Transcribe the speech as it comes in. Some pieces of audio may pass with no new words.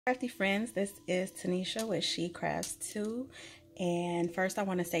Crafty friends, this is Tanisha with SheCraftsToo, and first I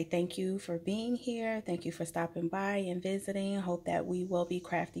want to say thank you for being here. Thank you for stopping by and visiting. Hope that we will be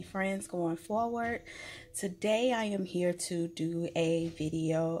crafty friends going forward. Today I am here to do a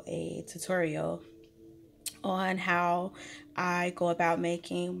tutorial on how I go about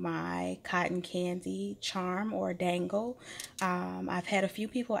making my cotton candy charm or dangle. I've had a few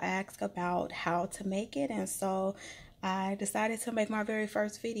people ask about how to make it, and so I decided to make my very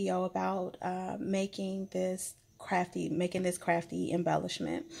first video about making this crafty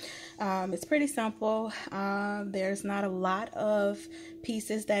embellishment. It's pretty simple. There's not a lot of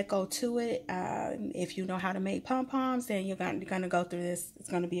pieces that go to it. If you know how to make pom-poms, then you're gonna go through this. It's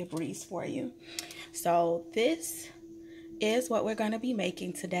gonna be a breeze for you. So this is what we're going to be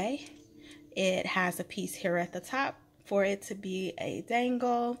making today. It has a piece here at the top for it to be a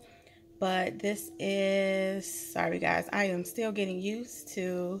dangle, but this is, sorry guys, I am still getting used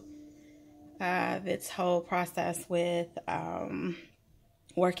to this whole process with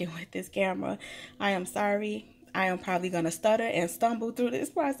working with this camera. I am sorry. I am probably going to stutter and stumble through this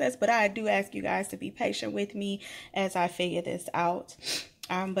process, but I do ask you guys to be patient with me as I figure this out.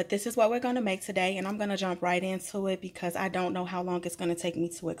 But this is what we're going to make today, and I'm going to jump right into it because I don't know how long it's going to take me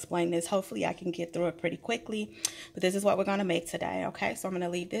to explain this. Hopefully I can get through it pretty quickly, but this is what we're going to make today, okay? So I'm going to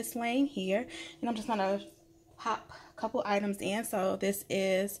leave this laying here, and I'm just going to pop a couple items in. So this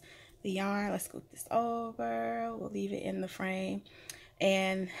is the yarn. Let's scoop this over. We'll leave it in the frame.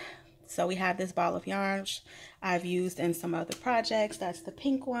 And so we have this ball of yarn I've used in some other projects. That's the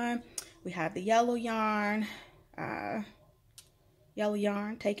pink one. We have the yellow yarn. Yellow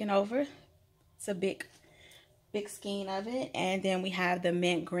yarn taking over. It's a big skein of it. And then we have the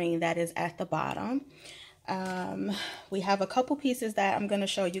mint green that is at the bottom. We have a couple pieces that I'm going to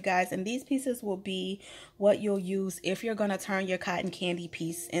show you guys, and these pieces will be what you'll use if you're going to turn your cotton candy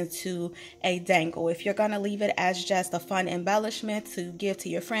piece into a dangle. If you're going to leave it as just a fun embellishment to give to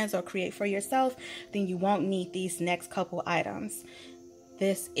your friends or create for yourself, then you won't need these next couple items.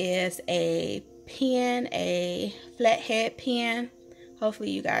 This is a pen, a flathead pen.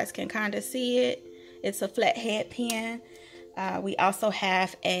 Hopefully you guys can kind of see it. It's a flathead pen. We also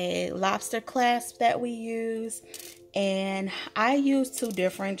have a lobster clasp that we use. And I use 2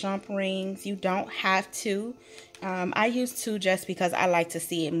 different jump rings. You don't have to. I use 2 just because I like to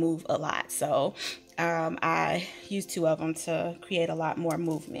see it move a lot. So I use 2 of them to create a lot more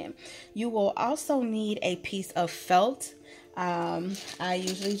movement. You will also need a piece of felt. I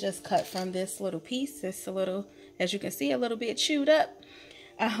usually just cut from this little piece. It's a little, as you can see, a little bit chewed up.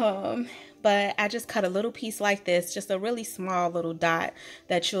 But I just cut a little piece like this, just a really small little dot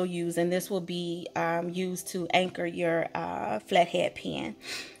that you'll use, and this will be used to anchor your flathead pen,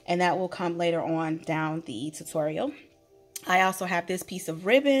 and that will come later on down the tutorial. I also have this piece of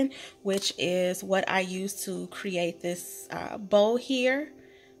ribbon, which is what I use to create this bow here.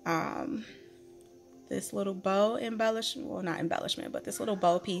 This little bow embellishment, well, not embellishment, but this little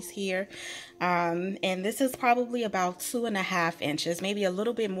bow piece here. And this is probably about 2.5 inches, maybe a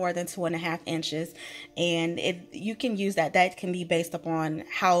little bit more than 2.5 inches. And you can use that. That can be based upon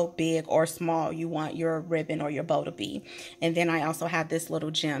how big or small you want your ribbon or your bow to be. And then I also have this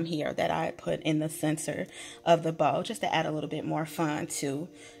little gem here that I put in the center of the bow, just to add a little bit more fun to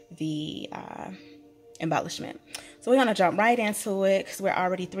the embellishment. So we're going to jump right into it because we're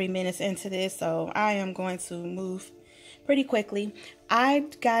already 3 minutes into this, so I am going to move pretty quickly.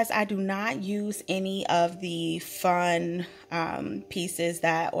 Guys, I do not use any of the fun pieces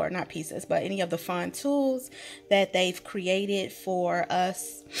that, or not pieces, but any of the fun tools that they've created for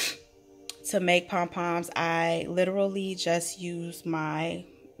us to make pom-poms. I literally just use my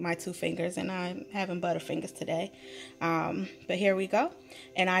 2 fingers, and I'm having butterfingers today. But here we go.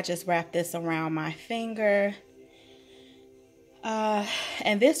 And I just wrap this around my finger.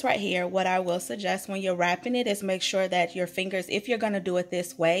 And this right here, what I will suggest when you're wrapping it is make sure that your fingers, if you're going to do it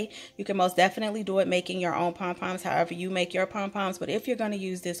this way, you can most definitely do it making your own pom-poms, however you make your pom-poms. But if you're going to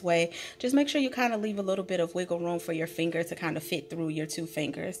use this way, just make sure you kind of leave a little bit of wiggle room for your finger to kind of fit through your 2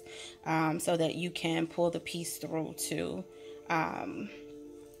 fingers, so that you can pull the piece through to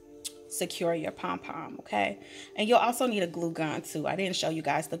secure your pom-pom, okay? And you'll also need a glue gun too. I didn't show you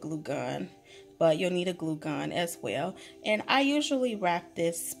guys the glue gun, but you'll need a glue gun as well. And I usually wrap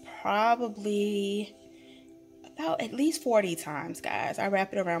this probably about at least 40 times, guys. I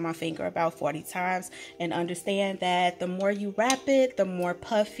wrap it around my finger about 40 times, and understand that the more you wrap it, the more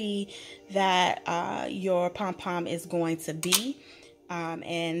puffy that your pom-pom is going to be.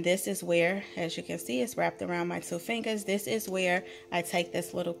 And this is where, as you can see, it's wrapped around my 2 fingers. This is where I take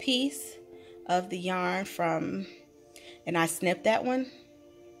this little piece of the yarn from, and I snip that one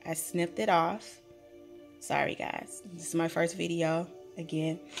I snipped it off. Sorry guys, this is my first video.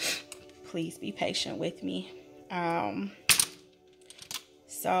 Again, please be patient with me.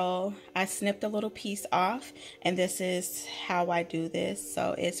 So I snipped a little piece off, and this is how I do this.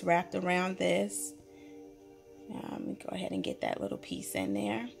 So it's wrapped around this. Let me go ahead and get that little piece in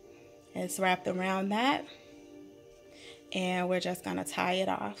there. It's wrapped around that, and we're just gonna tie it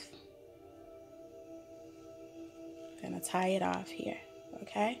off. Gonna tie it off here,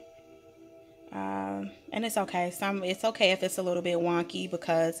 okay? And it's okay. It's okay if it's a little bit wonky,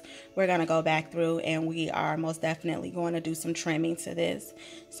 because we're gonna go back through and we are most definitely going to do some trimming to this.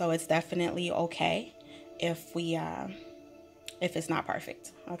 So it's definitely okay if it's not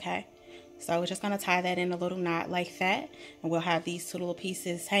perfect, okay? So we're just gonna tie that in a little knot like that, and we'll have these two little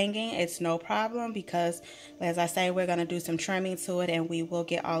pieces hanging. It's no problem, because as I say, we're gonna do some trimming to it and we will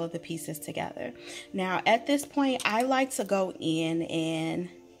get all of the pieces together. Now at this point, I like to go in and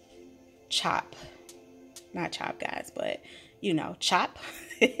chop. Not chop guys, but you know, chop.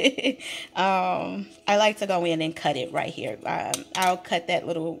 I like to go in and cut it right here. I'll cut that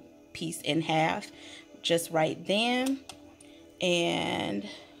little piece in half just right then, and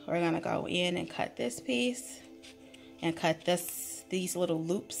we're gonna go in and cut this piece and cut these little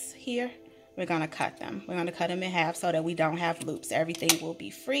loops here. We're gonna cut them. We're gonna cut them in half so that we don't have loops. Everything will be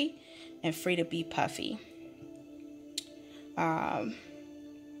free and free to be puffy.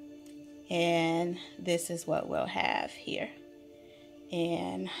 And this is what we'll have here.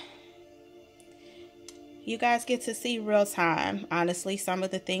 And you guys get to see real time, honestly, some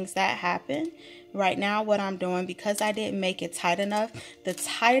of the things that happen. Right now, what I'm doing, because I didn't make it tight enough, the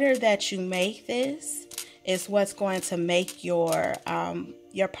tighter that you make this is what's going to make your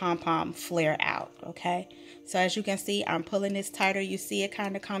pom-pom flare out, okay? So as you can see, I'm pulling this tighter. You see it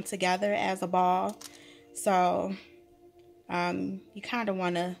kind of come together as a ball. So you kind of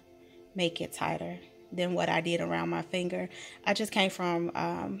want to make it tighter than what I did around my finger. I just came from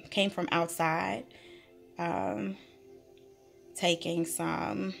outside, taking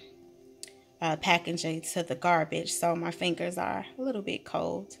some packaging to the garbage, so my fingers are a little bit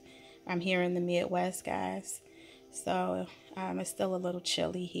cold. I'm here in the Midwest, guys, so it's still a little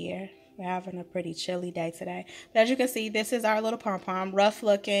chilly here. We're having a pretty chilly day today. But as you can see, this is our little pom-pom. Rough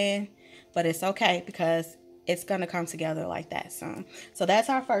looking, but it's okay, because it's gonna come together like that soon. So that's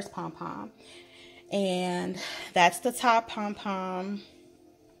our first pom-pom, and that's the top pom-pom.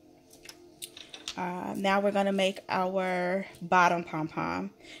 Now we're gonna make our bottom pom-pom.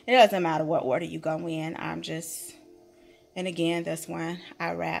 It doesn't matter what order you go in. And again, this one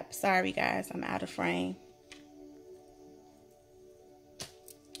I wrap. Sorry guys, I'm out of frame.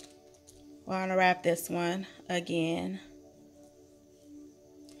 We're gonna wrap this one again.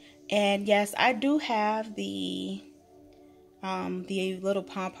 And yes, I do have the little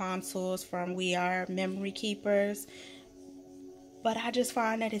pom-pom tools from We Are Memory Keepers, but I just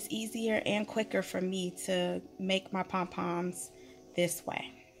find that it's easier and quicker for me to make my pom-poms this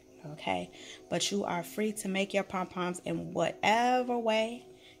way, okay? But you are free to make your pom-poms in whatever way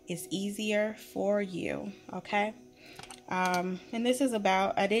is easier for you, okay? And this is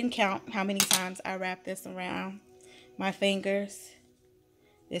about, I didn't count how many times I wrapped this around my fingers.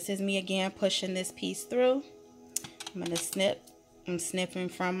 This is me again pushing this piece through. I'm gonna snip. I'm snipping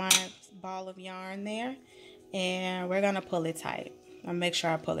from my ball of yarn there, and we're gonna pull it tight. I'll make sure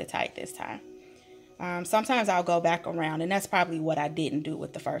I pull it tight this time. Sometimes I'll go back around, and that's probably what I didn't do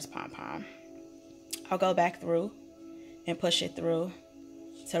with the first pom-pom. I'll go back through and push it through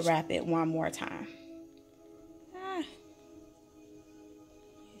to wrap it one more time.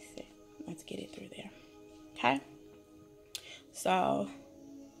 Let's get it through there. Okay, so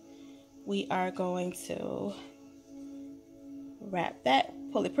we are going to wrap that,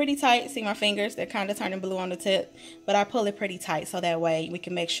 pull it pretty tight. See my fingers, they're kind of turning blue on the tip, but I pull it pretty tight so that way we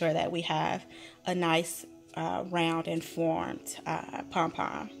can make sure that we have a nice round and formed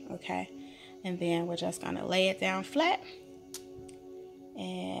pom-pom, okay? And then we're just gonna lay it down flat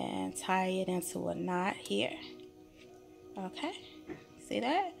and tie it into a knot here, okay? See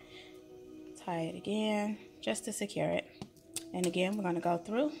that? Tie it again just to secure it. And again, we're going to go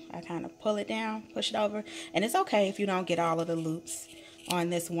through. I kind of pull it down, push it over. And it's okay if you don't get all of the loops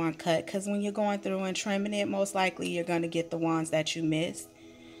on this one cut, because when you're going through and trimming it, most likely you're going to get the ones that you missed.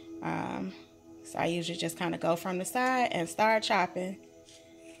 So I usually just kind of go from the side and start chopping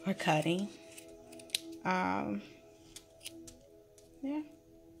or cutting. Yeah.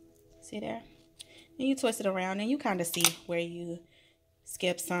 See there? And you twist it around and you kind of see where you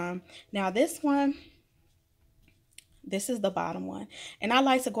skip some. Now this one, this is the bottom one, and I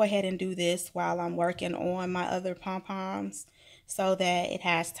like to go ahead and do this while I'm working on my other pom-poms so that it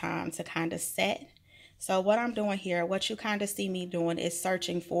has time to kind of set. So what I'm doing here, what you kind of see me doing is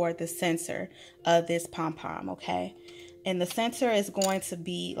searching for the center of this pom-pom, okay? And the center is going to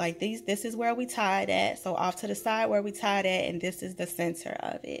be like these. This is where we tied at. So off to the side where we tied at, and this is the center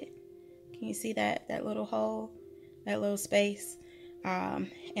of it. Can you see that little hole, that little space?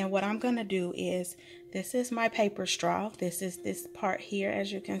 And what I'm going to do is, this is my paper straw. This is this part here,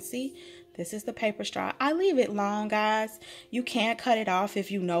 as you can see. This is the paper straw. I leave it long, guys. You can cut it off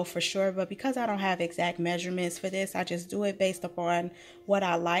if you know for sure, but because I don't have exact measurements for this, I just do it based upon what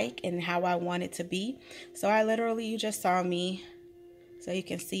I like and how I want it to be. So I literally, you just saw me, so you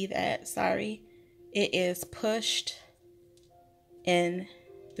can see that, sorry, it is pushed in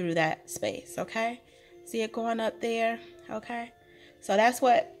through that space, okay? See it going up there, okay? So that's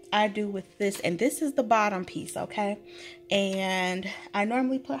what I do with this, and this is the bottom piece, okay? And I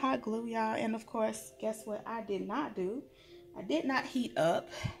normally put hot glue, y'all, and of course, guess what I did not do? I did not heat up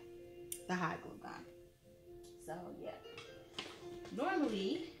the hot glue gun. So yeah,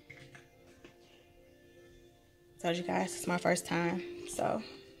 normally, told you guys it's my first time, so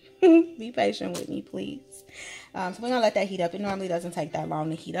be patient with me, please. So we're gonna let that heat up. It normally doesn't take that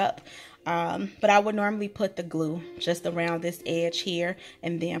long to heat up. But I would normally put the glue just around this edge here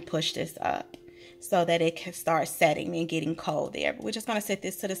and then push this up so that it can start setting and getting cold there. But we're just gonna set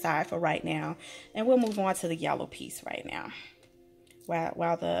this to the side for right now, and we'll move on to the yellow piece right now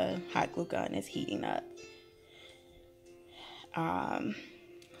while the hot glue gun is heating up.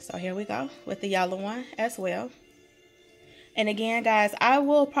 So here we go with the yellow one as well. And again, guys, I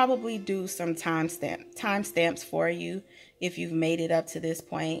will probably do some timestamps for you if you've made it up to this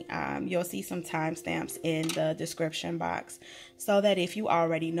point. You'll see some timestamps in the description box so that if you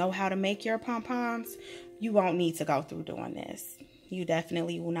already know how to make your pom-poms, you won't need to go through doing this. You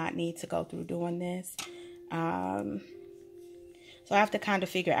definitely will not need to go through doing this. So I have to kind of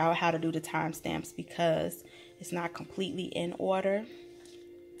figure out how to do the timestamps because it's not completely in order.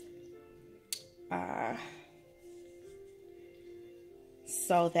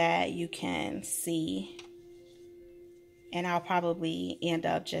 So that you can see, and I'll probably end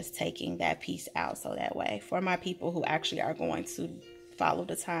up just taking that piece out so that way for my people who actually are going to follow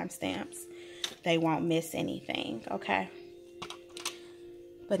the timestamps, they won't miss anything, okay?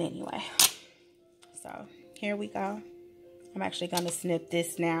 But anyway, so here we go. I'm actually going to snip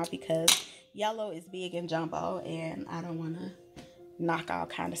this now because yellow is big and jumbo, and I don't want to knock all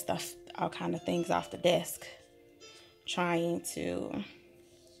kind of stuff, all kind of things off the desk trying to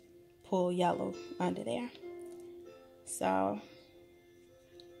pull yellow under there. So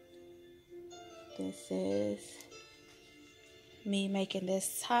this is me making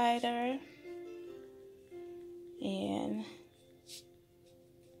this tighter, and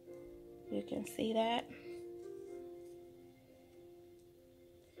you can see that.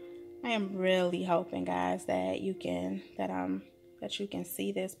 I am really hoping, guys, that you can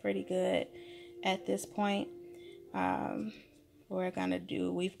see this pretty good at this point.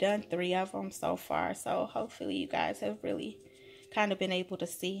 We've done 3 of them so far, so hopefully you guys have really kind of been able to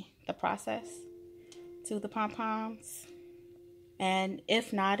see the process to the pom-poms. And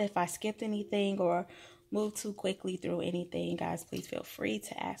if not, if I skipped anything or moved too quickly through anything, guys, please feel free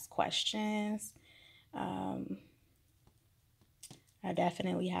to ask questions. I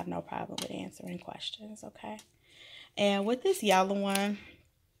definitely have no problem with answering questions, okay? And with this yellow one,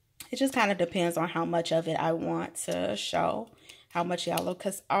 it just kind of depends on how much of it I want to show, how much yellow,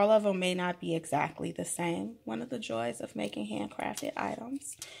 because all of them may not be exactly the same. One of the joys of making handcrafted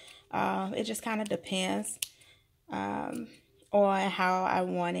items. It just kind of depends on how I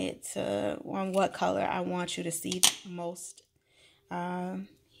want it to, on what color I want you to see most.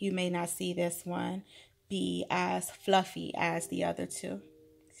 You may not see this one be as fluffy as the other two. You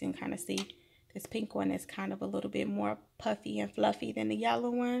can kind of see this pink one is kind of a little bit more puffy and fluffy than the yellow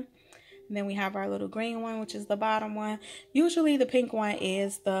one. And then we have our little green one, which is the bottom one. Usually the pink one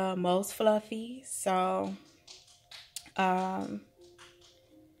is the most fluffy. So,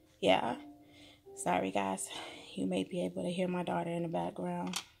 yeah. Sorry, guys. You may be able to hear my daughter in the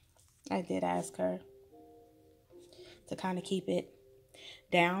background. I did ask her to kind of keep it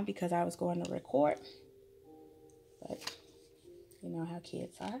down because I was going to record. But you know how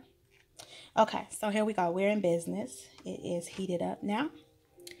kids are. Okay, so here we go. We're in business. It is heated up now.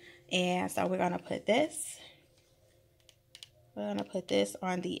 And so we're going to put this. We're going to put this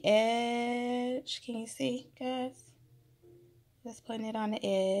on the edge. Can you see, guys? Just putting it on the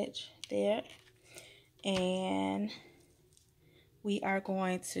edge there. And we are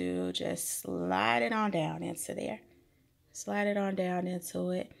going to just slide it on down into there. Slide it on down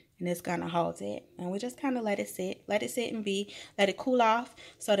into it. and it's gonna hold it. And we just kind of let it sit and be, let it cool off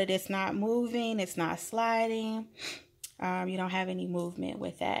so that it's not moving, it's not sliding. You don't have any movement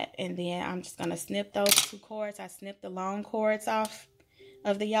with that. And then I'm just gonna snip those 2 cords. I snipped the long cords off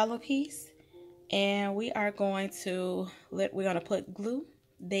of the yellow piece, and we are going to put glue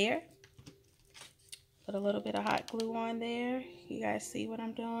there. Put a little bit of hot glue on there. You guys see what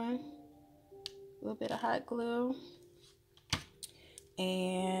I'm doing? A little bit of hot glue.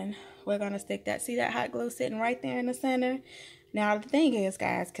 And we're going to stick that. See that hot glue sitting right there in the center? Now, the thing is,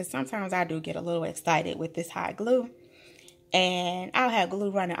 guys, because sometimes I do get a little excited with this hot glue. And I'll have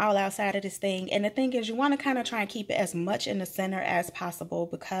glue running all outside of this thing. And the thing is, you want to kind of try and keep it as much in the center as possible,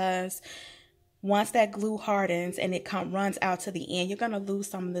 because once that glue hardens and it runs out to the end, you're going to lose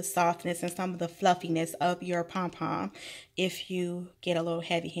some of the softness and some of the fluffiness of your pom-pom if you get a little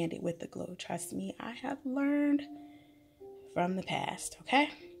heavy-handed with the glue. Trust me, I have learned from the past, okay?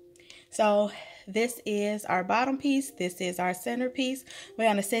 So this is our bottom piece. This is our center piece. We're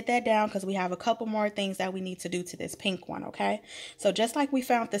going to set that down because we have a couple more things that we need to do to this pink one, okay? So just like we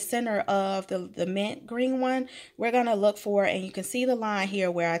found the center of the mint green one, we're going to look for, and you can see the line here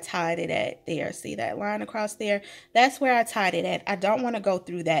where I tied it at there. See that line across there? That's where I tied it at. I don't want to go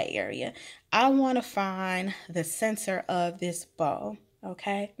through that area. I want to find the center of this bow,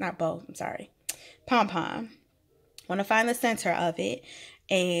 okay? Not bow, I'm sorry. Pom-pom. I want to find the center of it.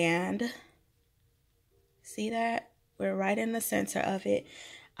 And see that? We're right in the center of it.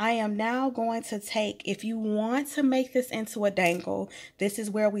 I am now going to take, if you want to make this into a dangle, this is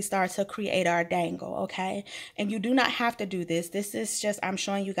where we start to create our dangle, okay? And you do not have to do this. This is just, I'm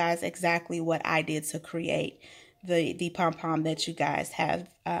showing you guys exactly what I did to create the pom-pom that you guys have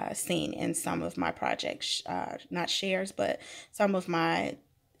seen in some of my projects, not shares, but some of my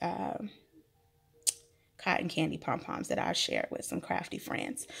cotton candy pom-poms that I've shared with some crafty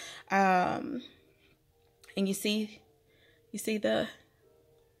friends. And you see the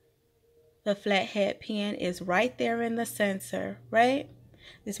flathead pin is right there in the center, right?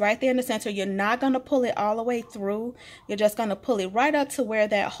 It's right there in the center. You're not going to pull it all the way through. You're just going to pull it right up to where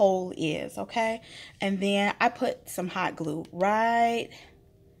that hole is, okay? And then I put some hot glue right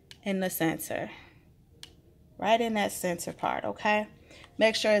in the center. Right in that center part, okay?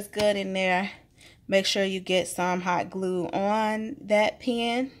 Make sure it's good in there. Make sure you get some hot glue on that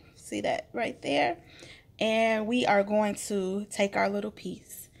pin. See that right there? And we are going to take our little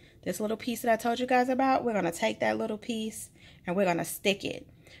piece. This little piece that I told you guys about, we're going to take that little piece and we're going to stick it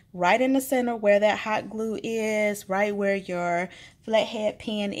right in the center where that hot glue is, right where your flathead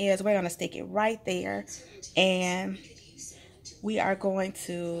pin is. We're going to stick it right there. And we are going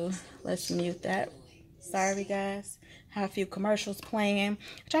to, let's mute that. Sorry, guys. Have a few commercials playing.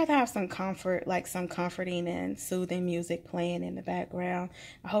 I try to have some comfort, like some comforting and soothing music playing in the background.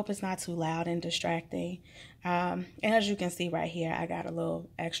 I hope it's not too loud and distracting. And as you can see right here, I got a little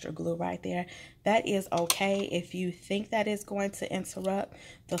extra glue right there. That is okay. If you think that is going to interrupt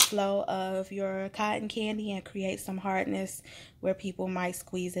the flow of your cotton candy and create some hardness where people might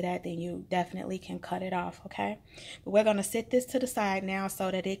squeeze it at, then you definitely can cut it off, okay? But we're going to set this to the side now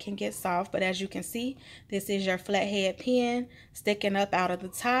so that it can get soft. But as you can see, this is your flathead pin sticking up out of the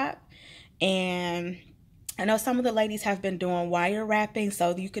top. And I know some of the ladies have been doing wire wrapping,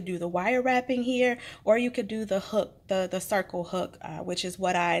 so you could do the wire wrapping here, or you could do the hook, the circle hook, which is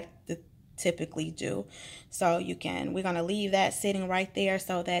what I typically do. So you can, we're going to leave that sitting right there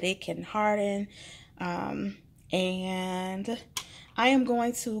so that it can harden. And I am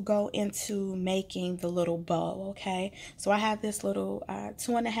going to go into making the little bow, okay? So I have this little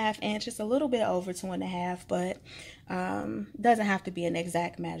 2.5 inches, a little bit over 2.5, but doesn't have to be an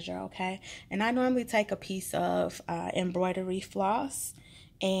exact measure, okay? And I normally take a piece of embroidery floss,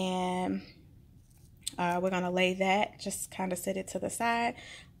 and we're going to lay that, just kind of set it to the side.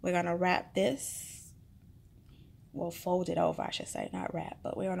 We're going to wrap this. We'll fold it over, I should say, not wrap,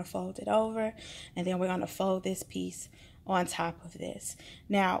 but we're going to fold it over, and then we're going to fold this piece on top of this.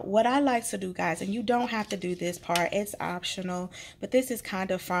 Now, what I like to do, guys, and you don't have to do this part, it's optional, but this is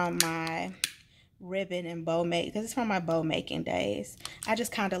kind of from my ribbon and bow make. This is from my bow making days. I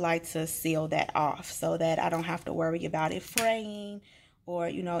just kind of like to seal that off so that I don't have to worry about it fraying or,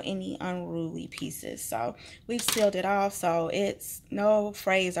 you know, any unruly pieces. So we've sealed it off, so it's no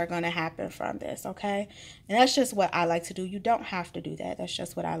frays are going to happen from this, okay? And that's just what I like to do. You don't have to do that. That's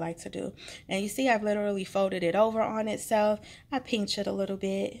just what I like to do. And you see I've literally folded it over on itself. I pinch it a little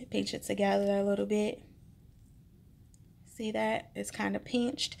bit, pinch it together a little bit. See that? It's kind of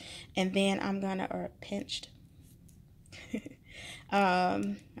pinched. And then I'm gonna, or pinched.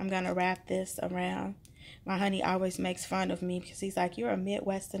 I'm gonna wrap this around. My honey always makes fun of me because he's like, you're a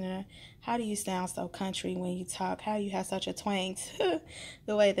Midwesterner. How do you sound so country when you talk? How you have such a twang to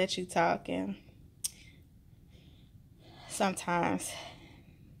the way that you talk? And sometimes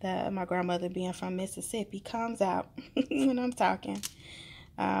my grandmother being from Mississippi comes out when I'm talking.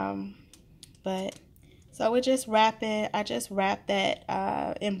 But so we're just wrapping, I just wrapped that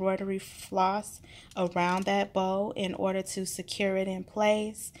embroidery floss around that bow in order to secure it in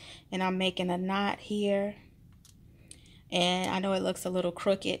place. And I'm making a knot here. And I know it looks a little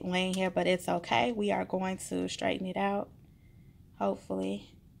crooked laying here, but it's okay. We are going to straighten it out, hopefully.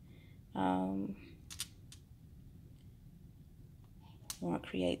 Won't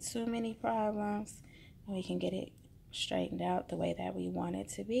create too many problems. We can get it straightened out the way that we want it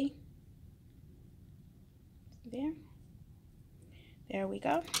to be. There we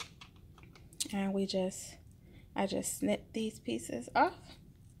go. And I just snip these pieces off.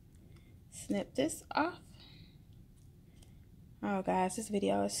 Snip this off. Oh guys, this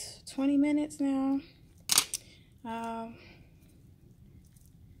video is 20 minutes now.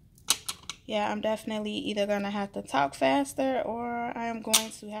 Yeah, I'm definitely either gonna have to talk faster or I am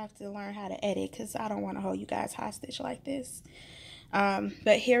going to have to learn how to edit because I don't want to hold you guys hostage like this.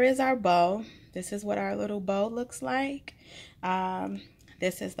 But here is our bow. This is what our little bow looks like.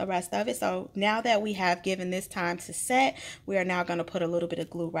 This is the rest of it. So now that we have given this time to set, we are now going to put a little bit of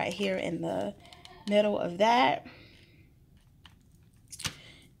glue right here in the middle of that.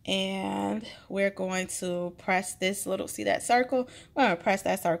 And we're going to press this little, see that circle? We're going to press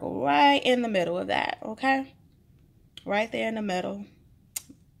that circle right in the middle of that, okay? Right there in the middle.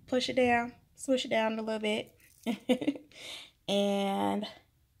 Push it down, swish it down a little bit. And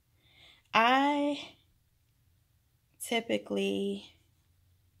I typically,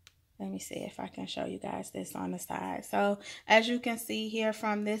 let me see if I can show you guys this on the side. So as you can see here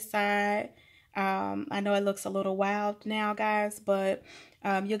from this side, I know it looks a little wild now, guys, but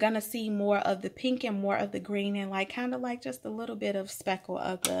you're going to see more of the pink and more of the green and like kind of like just a little bit of speckle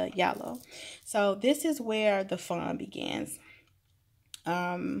of the yellow. So this is where the fun begins.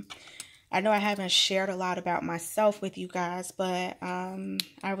 I know I haven't shared a lot about myself with you guys, but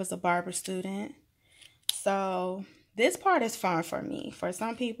I was a barber student. So this part is fun for me. For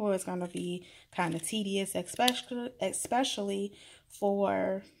some people, it's going to be kind of tedious, especially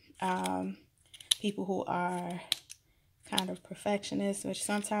for people who are kind of perfectionists, which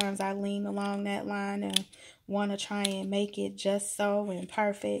sometimes I lean along that line and want to try and make it just so and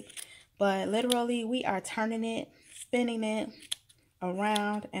perfect. But literally, we are turning it, spinning it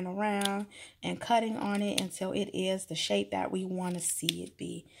around and around and cutting on it until it is the shape that we want to see it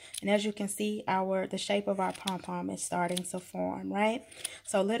be. And as you can see, the shape of our pom-pom is starting to form, right?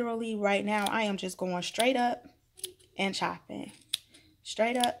 So literally right now I am just going straight up and chopping,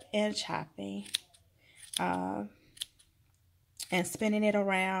 straight up and chopping, and spinning it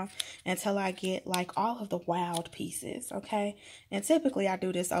around until I get like all of the wild pieces, okay? And typically I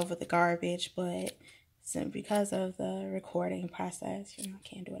do this over the garbage, but because of the recording process, you know, I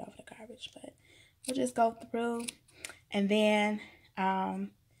can't do it over the garbage, but we'll just go through and then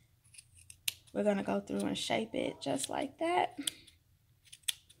we're gonna go through and shape it just like that.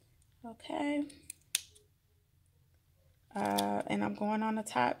 Okay. And I'm going on the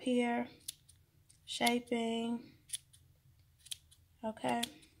top here, shaping. Okay.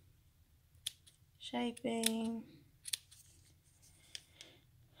 Shaping.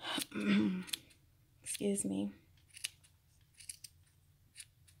 Excuse me.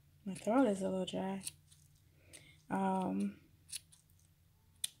 My throat is a little dry.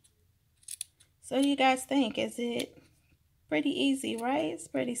 So you guys think, is it pretty easy, right? It's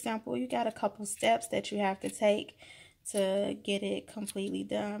pretty simple. You got a couple steps that you have to take to get it completely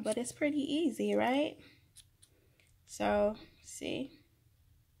done, but it's pretty easy, right? So, see,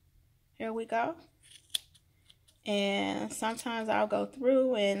 here we go. And sometimes I'll go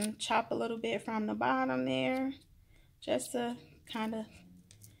through and chop a little bit from the bottom there just to kind of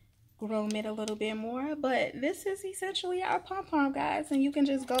groom it a little bit more. But this is essentially our pom-pom, guys, and you can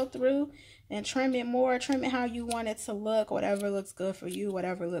just go through and trim it more, trim it how you want it to look, whatever looks good for you,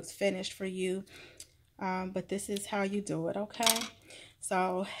 whatever looks finished for you. But this is how you do it, okay?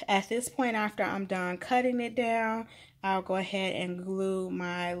 So at this point, after I'm done cutting it down, I'll go ahead and glue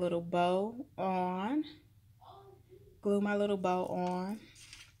my little bow on. Glue my little bow on.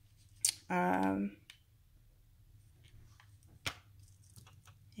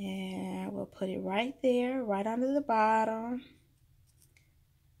 And we'll put it right there, right under the bottom.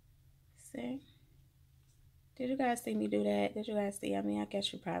 See? Did you guys see me do that? Did you guys see? I mean, I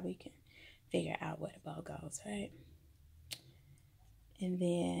guess you probably can figure out where the bow goes, right? And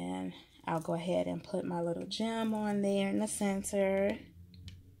then I'll go ahead and put my little gem on there in the center.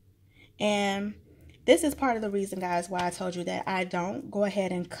 And this is part of the reason, guys, why I told you that I don't go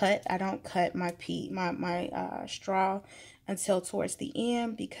ahead and cut. I don't cut my straw until towards the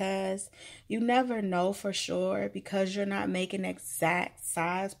end, because you never know for sure, because you're not making exact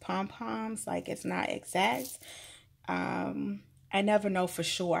size pom-poms. Like, it's not exact. I never know for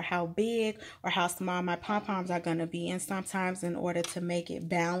sure how big or how small my pom-poms are going to be. And sometimes in order to make it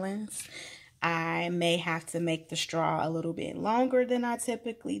balance, I may have to make the straw a little bit longer than I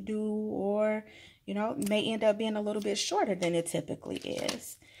typically do, or, you know, may end up being a little bit shorter than it typically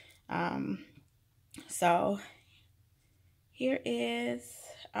is. So here is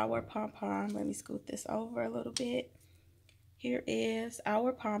our pom-pom. Let me scoot this over a little bit. Here is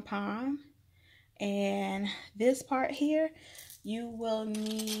our pom-pom. And this part here, you will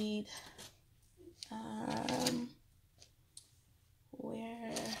need, okay,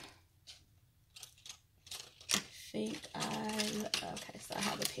 so I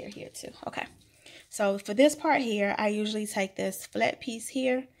have a pair here too. Okay, so for this part here, I usually take this flat piece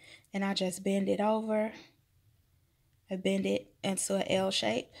here and I just bend it over. I bend it into an L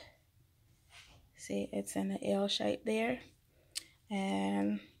shape. See, it's in the L shape there.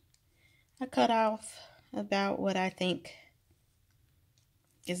 And I cut off about what I think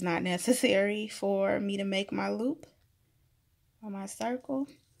is not necessary for me to make my loop on my circle.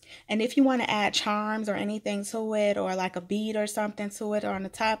 And if you want to add charms or anything to it, or like a bead or something to it on the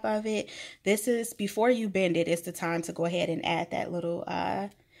top of it, this is, before you bend it, it's the time to go ahead and add that little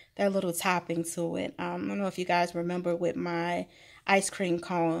topping to it. I don't know if you guys remember with my ice cream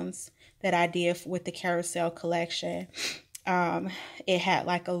cones that I did with the carousel collection. It had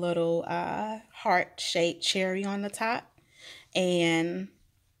like a little heart-shaped cherry on the top, and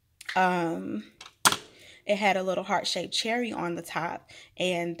it had a little heart-shaped cherry on the top,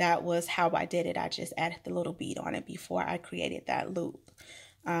 and that was how I did it. I just added the little bead on it before I created that loop.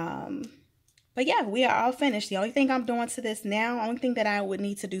 But yeah, we are all finished. The only thing I'm doing to this now, only thing that I would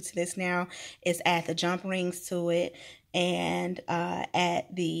need to do to this now is add the jump rings to it and add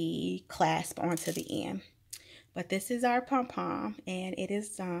the clasp onto the end. But this is our pom-pom, and it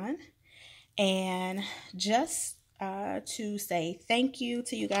is done. And just to say thank you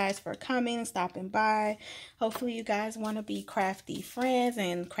to you guys for coming and stopping by. Hopefully you guys want to be crafty friends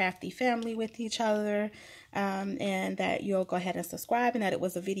and crafty family with each other, and that you'll go ahead and subscribe, and that it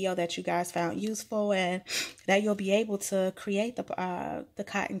was a video that you guys found useful, and that you'll be able to create the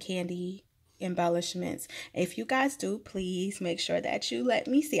cotton candy embellishments. If you guys do, please make sure that you let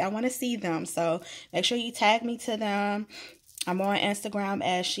me see. I want to see them, so make sure you tag me to them. I'm on Instagram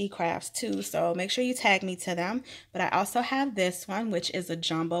as SheCraftsToo, so make sure you tag me to them. But I also have this one, which is a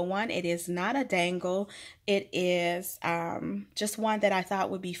jumbo one. It is not a dangle. It is just one that I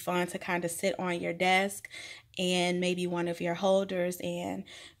thought would be fun to kind of sit on your desk and maybe one of your holders. And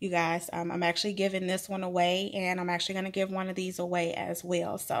you guys, I'm actually giving this one away, and I'm actually going to give one of these away as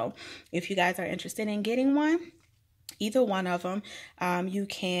well. So if you guys are interested in getting one, either one of them, you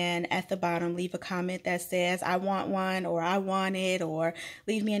can at the bottom leave a comment that says I want one, or I want it, or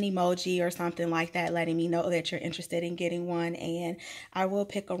leave me an emoji or something like that letting me know that you're interested in getting one, and I will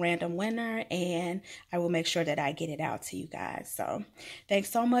pick a random winner and I will make sure that I get it out to you guys. So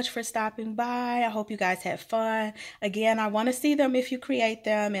thanks so much for stopping by. I hope you guys had fun. Again, I want to see them if you create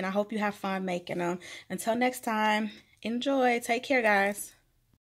them, and I hope you have fun making them. Until next time, enjoy. Take care, guys.